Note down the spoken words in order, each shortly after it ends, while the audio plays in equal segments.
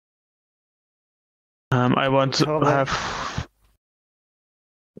I want to top have.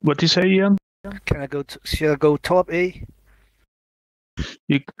 What do you say, Ian? Can I go to? Should I go top A?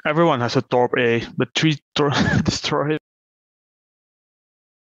 Everyone has a Torp A, but 3 destroy.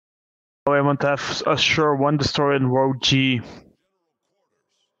 So I want to have assure 1 destroyer in row G.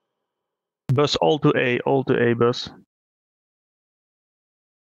 Bus all to A bus.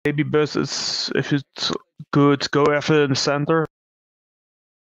 Maybe bus is, if it's good, go after in the center.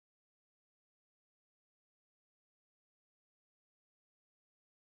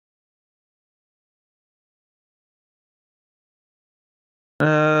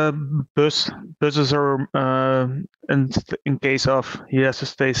 Buses are in case of he has to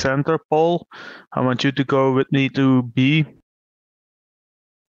stay center. Paul, I want you to go with me to B.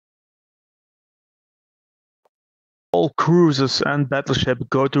 All cruisers and battleship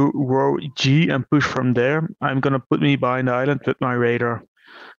go to row G and push from there. I'm gonna put me behind the island with my radar.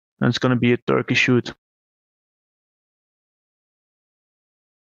 And it's gonna be a turkey shoot.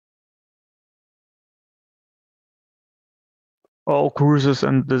 All cruisers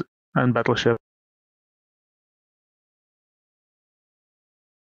and battleship.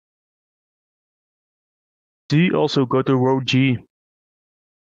 D also go to row G.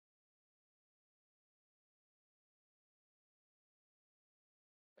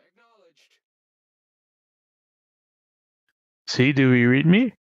 Acknowledged. C, do you read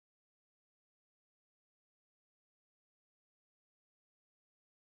me?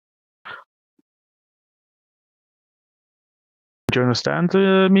 Do you understand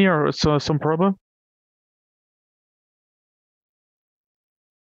me, or is some problem?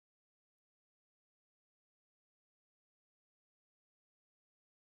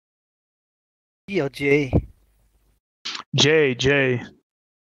 G or J? J.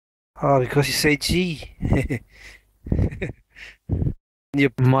 Oh, because you say G. you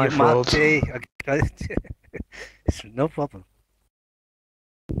My you mark fault. J. I got it. It's no problem.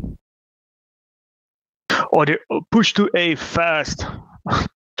 Oh, they push to A fast.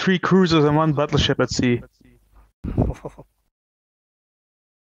 3 cruisers and 1 battleship at sea.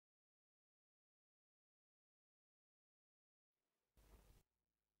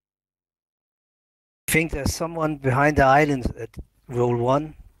 I think there's someone behind the island at roll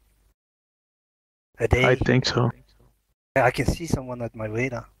 1. At A. I think so. I can see someone at my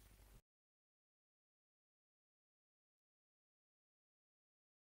radar.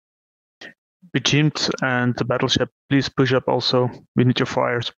 Bejeemed and the battleship, please push up also. We need your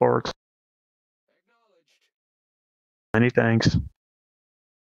fire support. Acknowledged. Many thanks.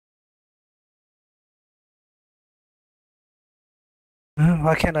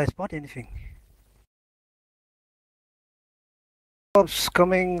 Why can't I spot anything? Ops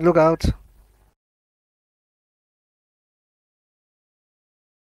coming, look out.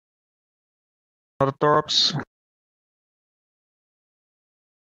 Other torps.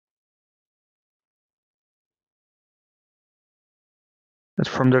 It's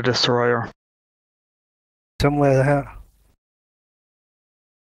from the destroyer. Somewhere here.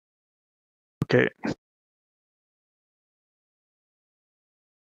 Okay.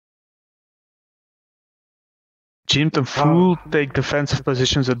 Bejeemed and Fool take defensive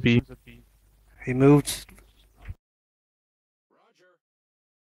positions at B. He moved. Roger.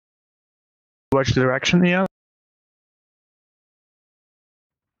 Which direction, Ian? I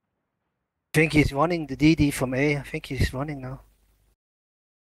think he's running the DD from A. I think he's running now.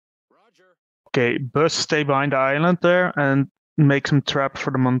 Roger. Okay, bus stay behind the island there and make some trap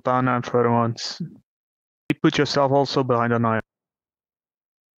for the Montana and further ones. You put yourself also behind an island.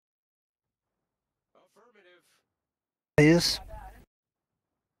 Affirmative. He is.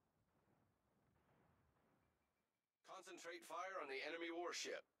 Concentrate fire on the enemy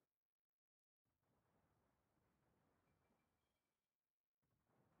warship.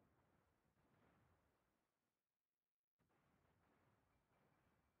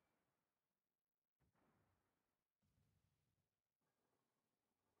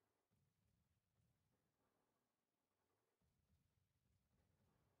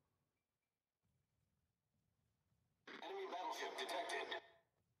 Enemy battleship detected.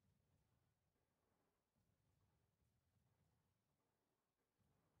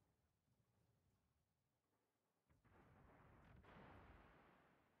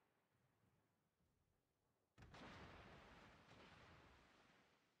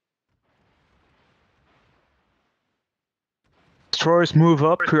 Destroyers move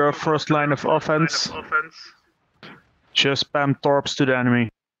up to our first line of offense. Just spam torps to the enemy.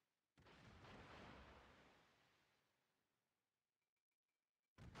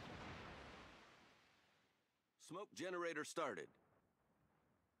 Smoke generator started.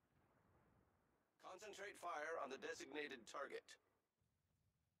 Concentrate fire on the designated target.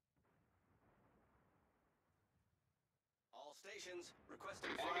 All stations requesting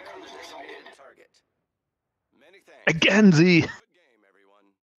fire on the designated target. Many thanks. Again, Z. Good game,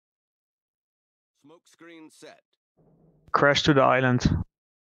 everyone. Smoke screen set. Crash to the island.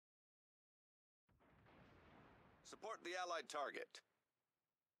 Support the allied target.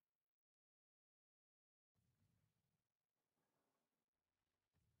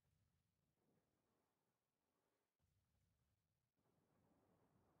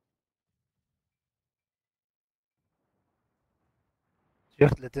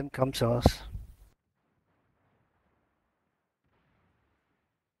 Just let them come to us.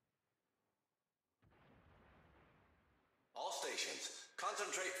 All stations,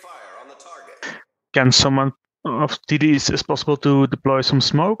 concentrate fire on the target. Can someone of TDs is possible to deploy some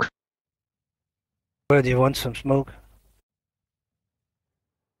smoke? Where do you want some smoke?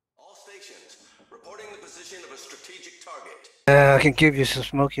 All stations, reporting the position of a strategic target. I can give you some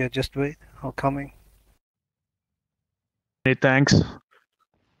smoke here. Just wait. I'm coming. Many thanks.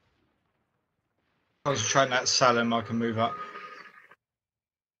 Concentrate on that Salem, I can move up.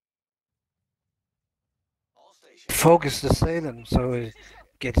 All stations, Focus the Salem so it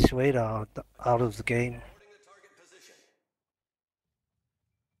gets radar out of the game. reporting the target position.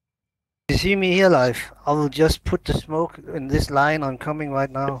 You see me here live? I will just put the smoke in this line. I'm coming right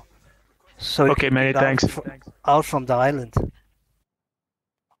now. So you Okay, can many get thanks. out from the island.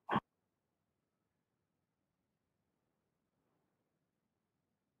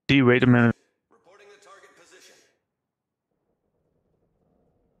 Z, wait a minute. Reporting the target position.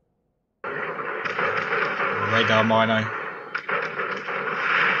 Radar Mino.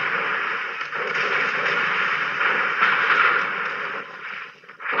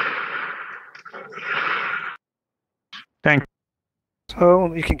 Thanks.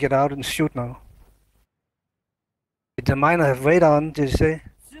 So you can get out and shoot now. Did the miner have radar on, did you say?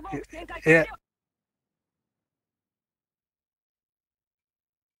 Yeah.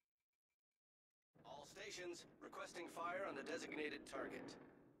 All stations, requesting fire on the designated target.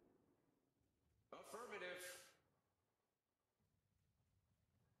 Affirmative.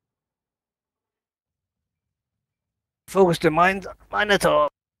 Focus the monitor.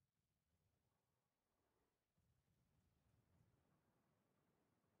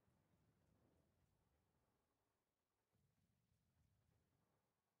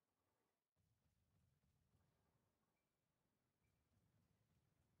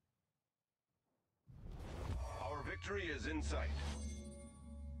 Our victory is in sight.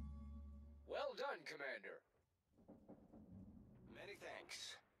 Well done, Commander. Many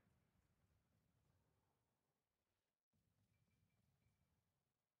thanks.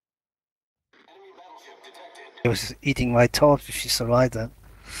 Enemy battleship detected. He was eating my torch if she survived that.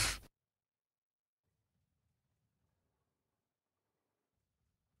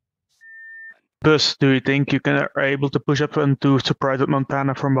 Bus, do you think you are able to push up and to surprise at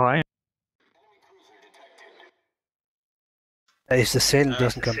Montana from behind? If the Salem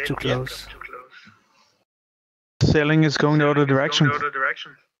doesn't come too close. Sailing is going the other direction.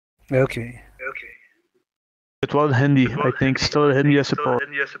 Okay. It was Hindi, I think. Still Hindi as support.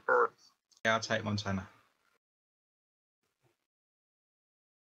 Yeah, I'll take Montana.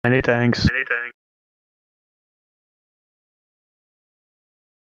 Many thanks.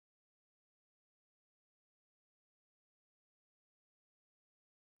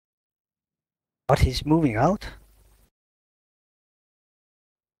 But he's moving out?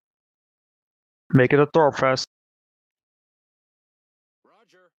 Make it a Thor fest.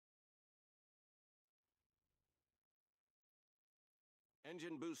 Roger.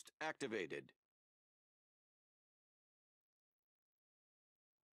 Engine boost activated.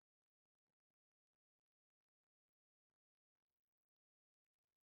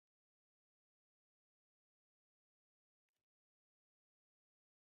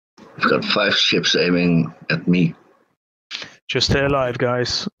 I've got 5 ships aiming at me. Just stay alive,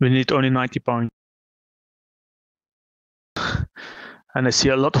 guys. We need only 90 points. And I see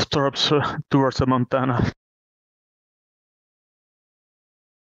a lot of torps towards the Montana.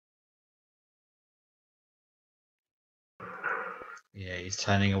 Yeah, he's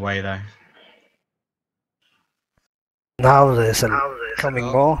turning away though. Now there's a coming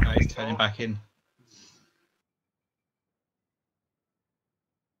Oh, more. no, he's turning back in.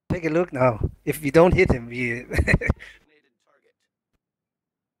 Take a look now. If we don't hit him, we Designated target.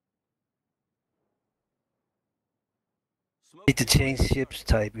 Smoke need to change ship's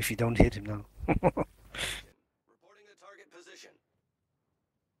type if you don't hit him now. reporting the target position.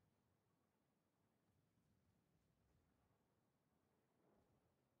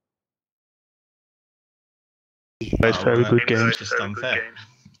 Plays very good It's games. just unfair.